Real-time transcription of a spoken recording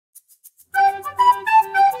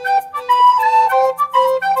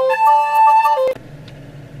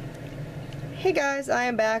guys, I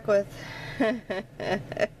am back with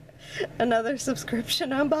another subscription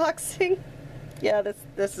unboxing. Yeah,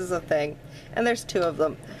 this is a thing. And there's two of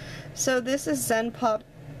them. So this is Zenpop.jp.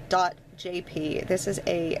 This is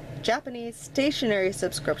a Japanese stationery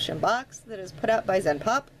subscription box that is put out by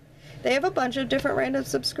Zenpop. They have a bunch of different random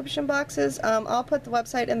subscription boxes. I'll put the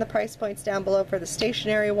website and the price points down below for the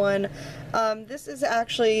stationery one. This is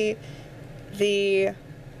actually the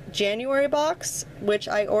January box, which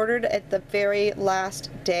I ordered at the very last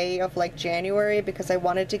day of like January because I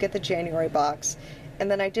wanted to get the January box.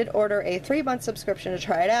 And then I did order a 3-month subscription to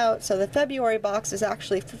try it out. So the February box is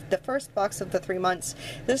actually the first box of the 3 months.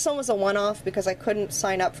 This one was a one-off because I couldn't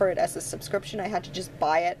sign up for it as a subscription. I had to just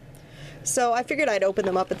buy it. So I figured I'd open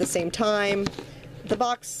them up at the same time. The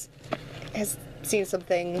box has seen some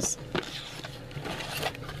things.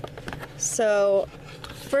 So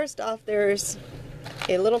first off, there's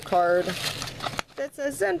a little card that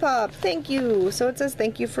says Zenpop, thank you. So it says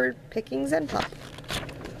thank you for picking Zenpop.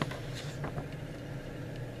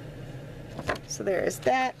 So there is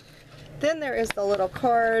that. Then there is the little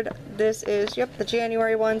card. This is, yep, the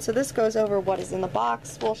January one. So this goes over what is in the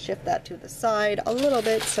box. We'll shift that to the side a little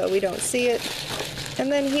bit so we don't see it.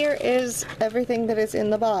 And then here is everything that is in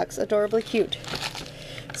the box. Adorably cute.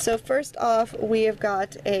 So first off, we have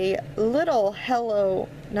got a little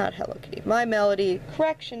not Hello Kitty, My Melody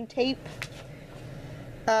correction tape.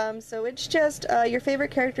 So it's just your favorite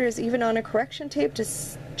character is even on a correction tape to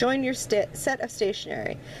join your set of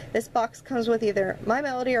stationery. This box comes with either My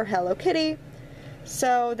Melody or Hello Kitty.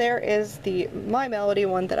 So there is the My Melody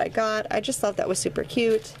one that I got. I just thought that was super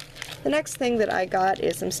cute. The next thing that I got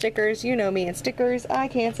is some stickers. You know me and stickers. I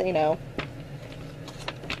can't say no.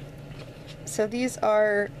 So these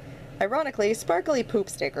are, ironically, sparkly poop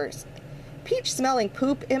stickers. Peach smelling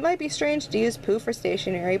poop. It might be strange to use poo for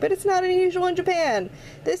stationery, but it's not unusual in Japan.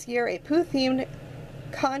 This year, a poo-themed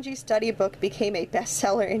kanji study book became a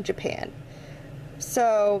bestseller in Japan.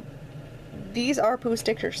 So these are poo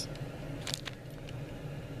stickers.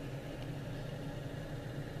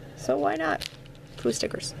 So why not poo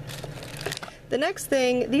stickers? The next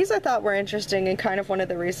thing, these I thought were interesting and kind of one of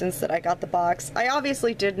the reasons that I got the box. I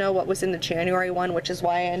obviously did know what was in the January one, which is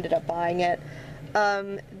why I ended up buying it.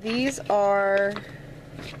 These are...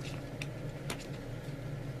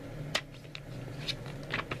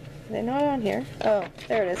 Are they not on here? Oh,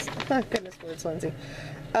 there it is. Oh, goodness words, Lindsay.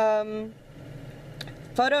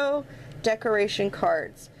 Photo decoration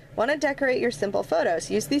cards. Want to decorate your simple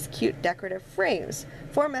photos? Use these cute decorative frames.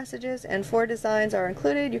 4 messages and 4 designs are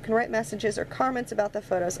included. You can write messages or comments about the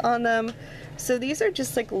photos on them. So these are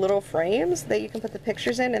just like little frames that you can put the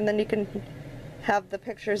pictures in, and then you can have the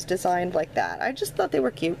pictures designed like that. I just thought they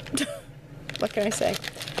were cute. What can I say?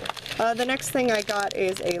 The next thing I got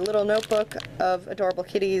is a little notebook of adorable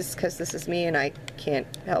kitties, because this is me and I can't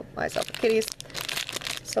help myself with kitties.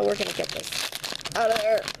 So we're gonna get this out of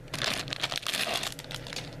there.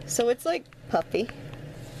 So it's like puffy.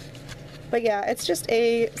 But yeah, it's just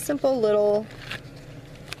a simple little...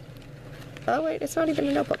 Oh wait, it's not even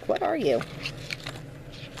a notebook. What are you?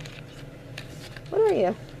 What are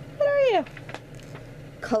you? What are you?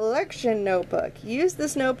 Collection notebook. Use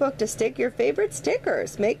this notebook to stick your favorite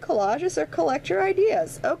stickers. Make collages or collect your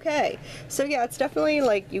ideas. Okay. So yeah, it's definitely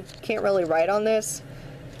like you can't really write on this,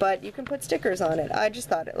 but you can put stickers on it. I just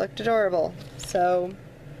thought it looked adorable. So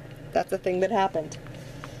that's a thing that happened.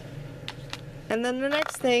 And then the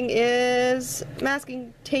next thing is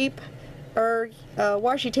masking tape, or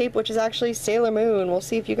washi tape, which is actually Sailor Moon. We'll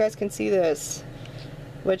see if you guys can see this.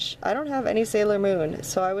 Which, I don't have any Sailor Moon,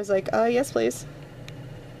 so I was like, yes please.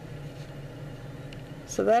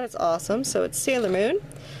 So that is awesome. So it's Sailor Moon.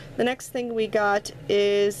 The next thing we got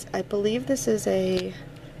is, I believe this is a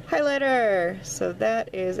highlighter. So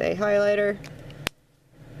that is a highlighter.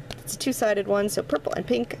 It's a 2-sided one, so purple and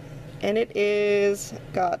pink. And it is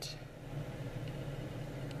got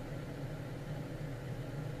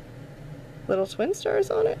little twin stars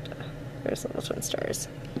on it. There's little twin stars.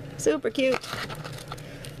 Super cute.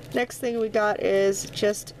 Next thing we got is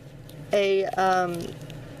just a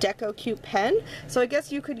Deco Cute pen. So I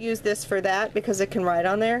guess you could use this for that because it can write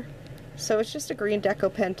on there. So it's just a green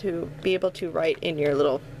Deco pen to be able to write in your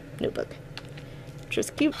little notebook, which is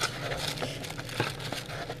cute.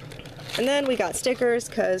 And then we got stickers,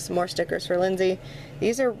 because more stickers for Lindsay.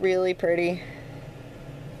 These are really pretty.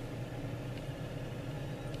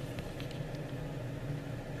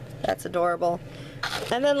 That's adorable.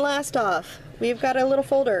 And then last off, we've got a little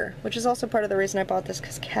folder, which is also part of the reason I bought this,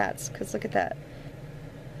 because cats, because look at that.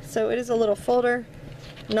 So it is a little folder.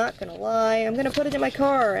 Not gonna lie, I'm gonna put it in my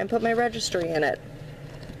car and put my registry in it.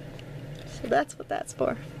 So that's what that's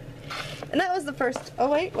for. And that was the first, oh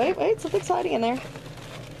wait, something's hiding in there.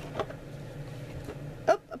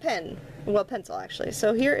 Oh, a pen. Well, pencil actually.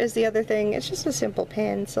 So here is the other thing. It's just a simple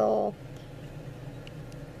pencil.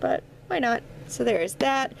 But why not? So there is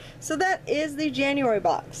that. So that is the January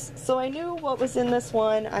box. So I knew what was in this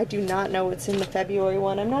one. I do not know what's in the February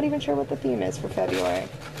one. I'm not even sure what the theme is for February.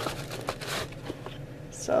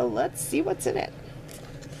 So let's see what's in it.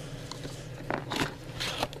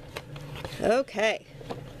 Okay.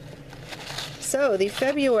 So the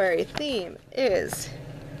February theme is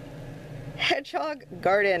Hedgehog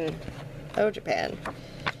Garden. Oh, Japan.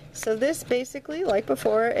 So this basically, like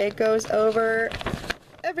before, it goes over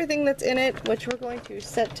everything that's in it, which we're going to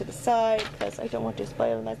set to the side because I don't want to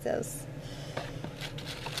spoil myself.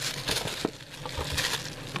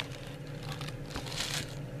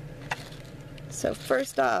 So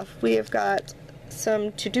first off, we have got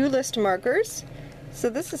some to-do list markers. So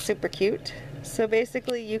this is super cute. So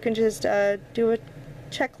basically you can just do a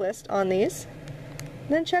checklist on these,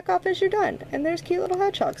 and then check off as you're done. And there's cute little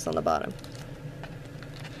hedgehogs on the bottom.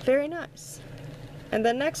 Very nice. And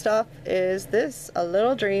then next off is this, A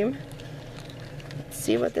Little Dream. Let's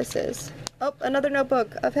see what this is. Oh, another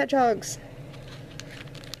notebook of hedgehogs.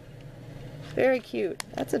 Very cute.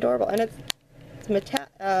 That's adorable. And it's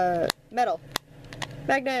metal.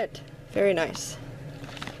 Magnet. Very nice.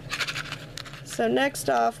 So next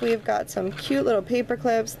off, we've got some cute little paper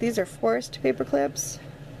clips. These are forest paper clips.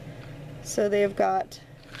 So they've got,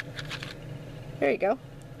 there you go,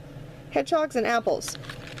 hedgehogs and apples.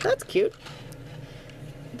 That's cute.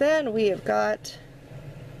 Then we have got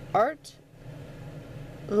art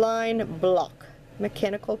line block,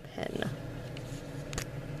 mechanical pen.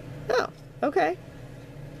 Oh, okay.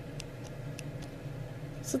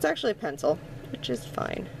 So it's actually a pencil, which is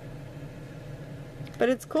fine. But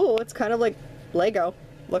it's cool. It's kind of like Lego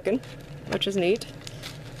looking, which is neat.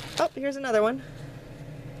 Oh, here's another one.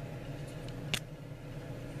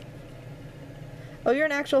 Oh, you're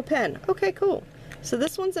an actual pen. Okay, cool. So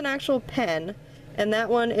this one's an actual pen, and that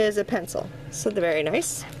one is a pencil. So they're very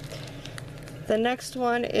nice. The next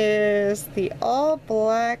one is the all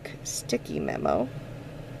black sticky memo.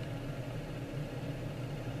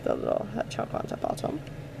 The little hedgehog on the bottom.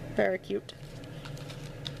 Very cute.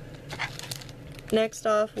 Next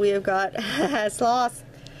off, we have got sloth.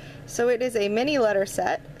 So it is a mini letter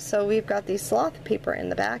set. So we've got the sloth paper in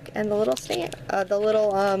the back and the little stamp, the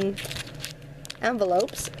little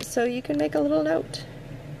envelopes, so you can make a little note.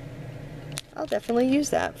 I'll definitely use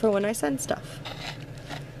that for when I send stuff.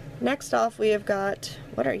 Next off, we have got,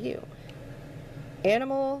 what are you?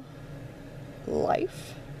 Animal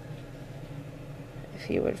life. If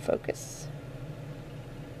you would focus.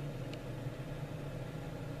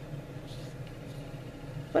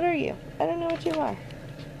 What are you? I don't know what you are.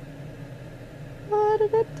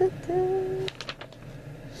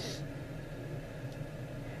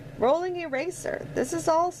 Rolling eraser. This is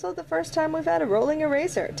also the first time we've had a rolling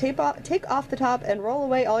eraser. Take off the top and roll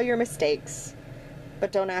away all your mistakes.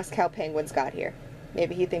 But don't ask how penguins got here.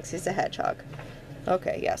 Maybe he thinks he's a hedgehog.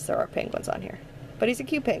 Okay, yes, there are penguins on here. But he's a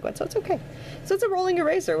cute penguin, so it's okay. So it's a rolling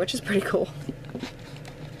eraser, which is pretty cool.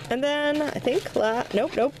 And then, I think,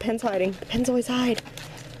 nope, pen's hiding. Pens always hide.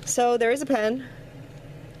 So there is a pen.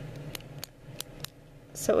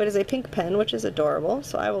 So it is a pink pen, which is adorable.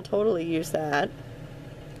 So I will totally use that.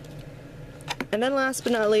 And then last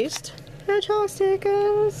but not least, hedgehog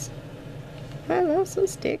stickers. I love some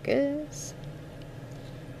stickers.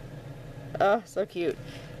 Oh, so cute.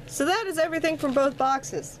 So that is everything from both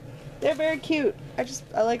boxes. They're very cute.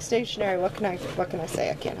 I like stationery. What can I say?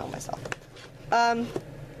 I can't help myself.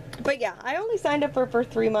 But yeah, I only signed up for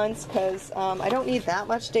 3 months because I don't need that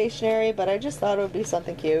much stationery, but I just thought it would be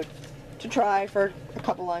something cute to try for a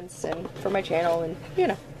couple months and for my channel, and you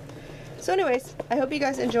know. So anyways, I hope you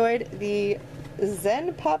guys enjoyed the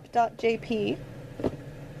Zenpop.jp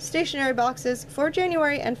stationery boxes for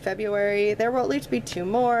January and February. There will at least be 2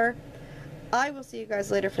 more. I will see you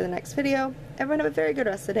guys later for the next video. Everyone have a very good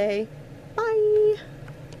rest of the day.